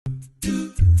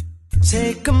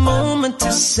take a moment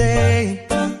to say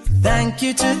thank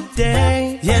you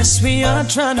today. Yes, we are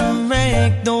trying to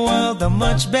make the world a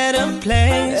much better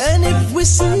place. And if we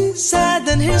see sad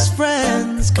and his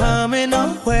friends coming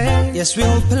our way, yes,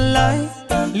 we'll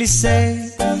politely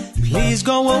say, please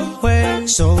go away.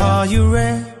 So are you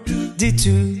ready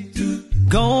to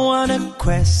go on a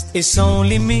quest? It's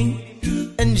only me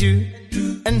and you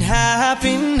and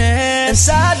happiness. And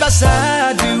side by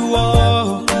side we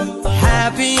walk,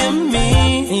 happy and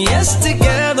me. Yes,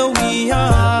 together we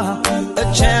are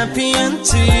a champion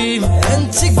team.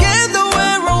 And together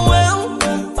we're a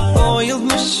well-oiled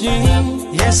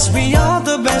machine. Yes, we are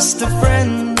the best of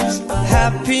friends,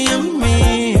 happy and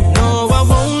me. No, I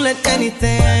won't let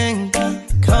anything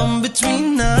come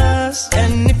between us.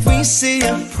 And if we see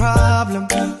a problem,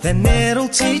 then it'll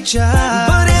teach us.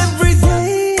 But every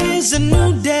day is a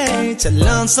new day to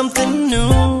learn something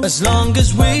new. As long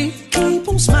as we keep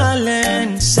on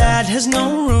smiling, sad has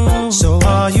no room. So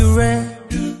are you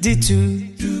ready to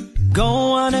go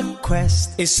on a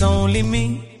quest? It's only me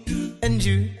and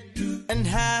you and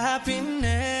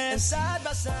happiness. Side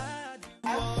by side,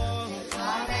 happy and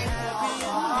me.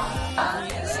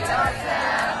 Yes.